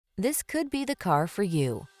This could be the car for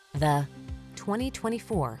you. The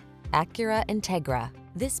 2024 Acura Integra.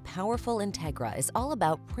 This powerful Integra is all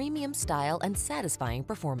about premium style and satisfying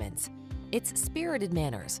performance. Its spirited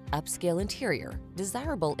manners, upscale interior,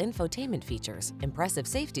 desirable infotainment features, impressive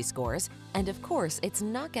safety scores, and of course its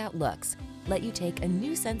knockout looks let you take a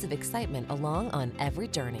new sense of excitement along on every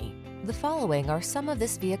journey. The following are some of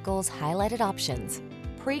this vehicle's highlighted options: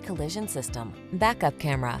 pre-collision system, backup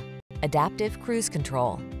camera, adaptive cruise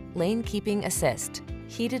control, lane keeping assist,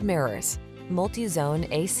 heated mirrors, multi-zone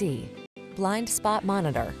AC, blind spot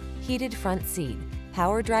monitor, heated front seat,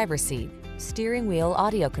 power driver seat, steering wheel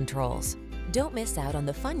audio controls. Don't miss out on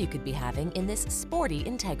the fun you could be having in this sporty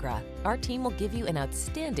Integra. Our team will give you an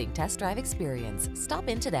outstanding test drive experience. Stop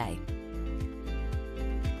in today.